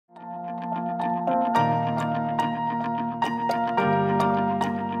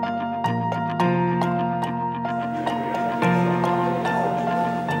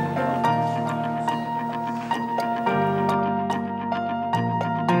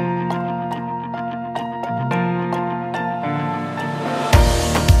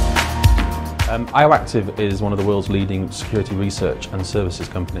IOActive is one of the world's leading security research and services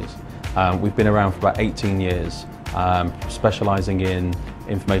companies. We've been around for about 18 years, specialising in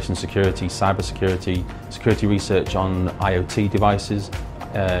information security, cyber security, security research on IoT devices,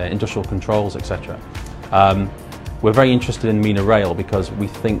 industrial controls, etc. We're very interested in MENA rail because we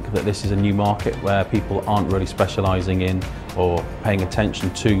think that this is a new market where people aren't really specialising in or paying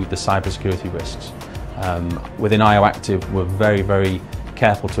attention to the cyber security risks. Within IOActive, we're very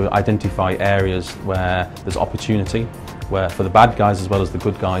careful to identify areas where there's opportunity, where for the bad guys as well as the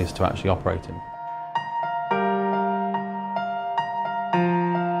good guys to actually operate in.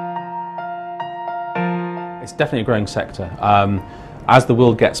 It's definitely a growing sector. As the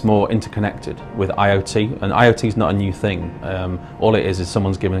world gets more interconnected with IoT, and IoT is not a new thing, all it is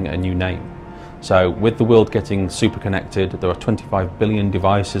someone's giving it a new name. So with the world getting super connected, there are 25 billion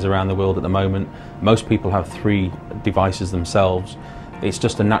devices around the world at the moment. Most people have 3 devices themselves. It's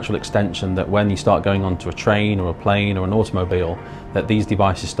just a natural extension that when you start going onto a train or a plane or an automobile, that these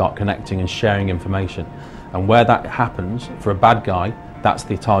devices start connecting and sharing information. And where that happens, for a bad guy, that's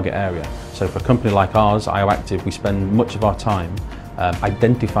the target area. So for a company like ours, IOActive, we spend much of our time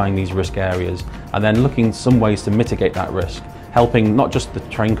identifying these risk areas and then looking some ways to mitigate that risk, helping not just the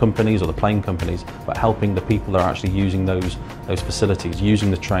train companies or the plane companies, but helping the people that are actually using those facilities, using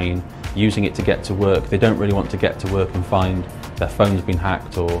the train, using it to get to work. They don't really want to get to work and find their phone's been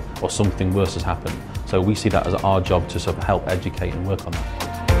hacked or something worse has happened. So we see that as our job to sort of help educate and work on that.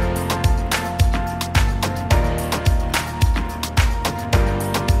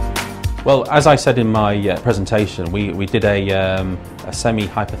 Well, as I said in my presentation, we did a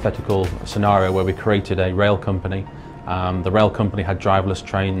semi-hypothetical scenario where we created a rail company. The rail company had driverless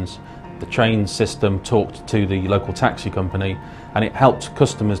trains. The train system talked to the local taxi company, and it helped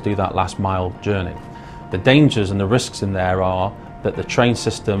customers do that last mile journey. The dangers and the risks in there are that the train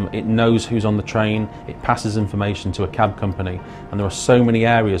system, it knows who's on the train, it passes information to a cab company, and there are so many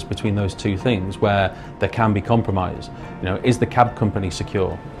areas between those two things where there can be compromise. You know, is the cab company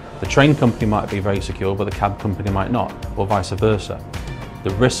secure? The train company might be very secure, but the cab company might not, or vice versa.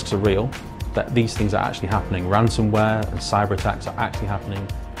 The risks are real, that these things are actually happening. Ransomware and cyber attacks are actually happening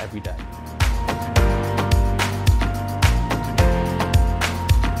every day.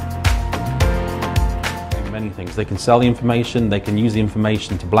 Many things. They can sell the information, they can use the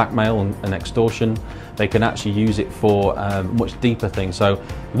information to blackmail and extortion. They can actually use it for much deeper things. So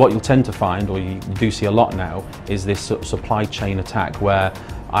what you'll tend to find, or you do see a lot now, is this sort of supply chain attack where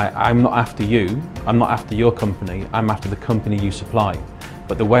I'm not after you, I'm not after your company, I'm after the company you supply.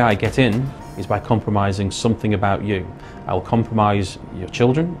 But the way I get in is by compromising something about you. I'll compromise your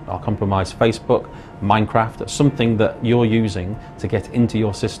children, I'll compromise Facebook, Minecraft, something that you're using to get into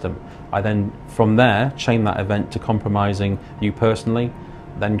your system. I then, from there, chain that event to compromising you personally,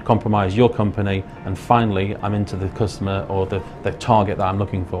 then compromise your company, and finally I'm into the customer or the target that I'm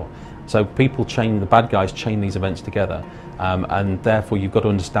looking for. So people the bad guys chain these events together, and therefore you've got to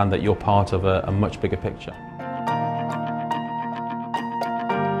understand that you're part of a much bigger picture.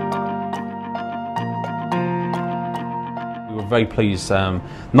 We were very pleased,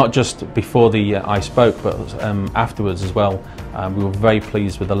 not just before I spoke, but afterwards as well. We were very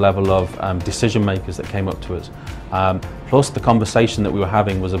pleased with the level of decision makers that came up to us. Plus the conversation that we were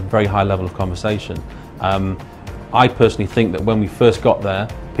having was a very high level of conversation. I personally think that when we first got there,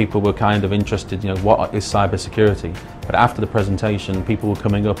 people were kind of interested, you know, what is cyber security? But after the presentation, people were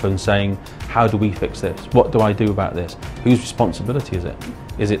coming up and saying, how do we fix this? What do I do about this? Whose responsibility is it?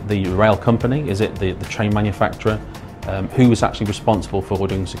 Is it the rail company? Is it the train manufacturer? Who is actually responsible for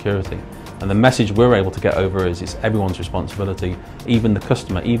doing security? And the message we're able to get over is it's everyone's responsibility, even the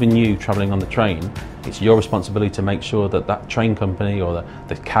customer, even you travelling on the train. It's your responsibility to make sure that that train company or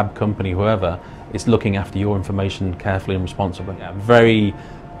the cab company, whoever, is looking after your information carefully and responsibly. Yeah, very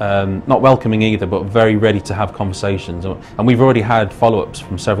not welcoming either, but very ready to have conversations. And we've already had follow-ups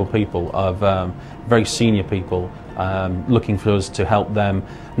from several people of very senior people looking for us to help them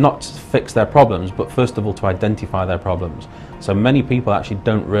not fix their problems, but first of all to identify their problems. So many people actually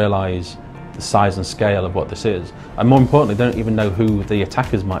don't realise the size and scale of what this is, and more importantly, they don't even know who the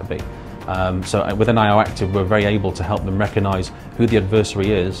attackers might be. So within IOActive, we're very able to help them recognise who the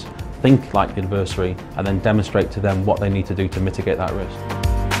adversary is, think like the adversary, and then demonstrate to them what they need to do to mitigate that risk.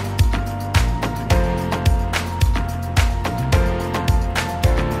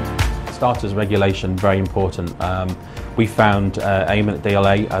 Starters regulation, very important. We found Eamon at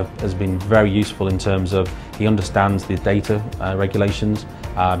DLA has been very useful in terms of he understands the data regulations.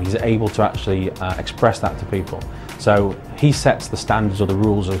 He's able to actually express that to people. So he sets the standards or the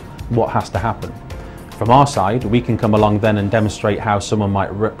rules of what has to happen. From our side, we can come along then and demonstrate how someone might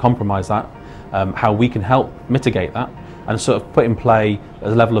compromise that, how we can help mitigate that and sort of put in play a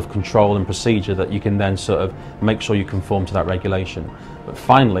level of control and procedure that you can then sort of make sure you conform to that regulation. But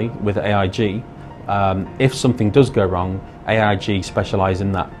finally, with AIG, if something does go wrong, AIG specialise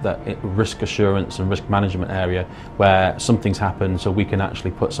in that risk assurance and risk management area where something's happened, so we can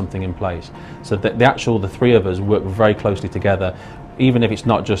actually put something in place. So the three of us work very closely together. Even if it's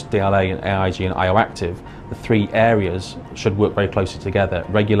not just DLA and AIG and IO Active, the three areas should work very closely together: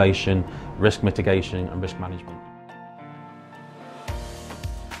 regulation, risk mitigation and risk management.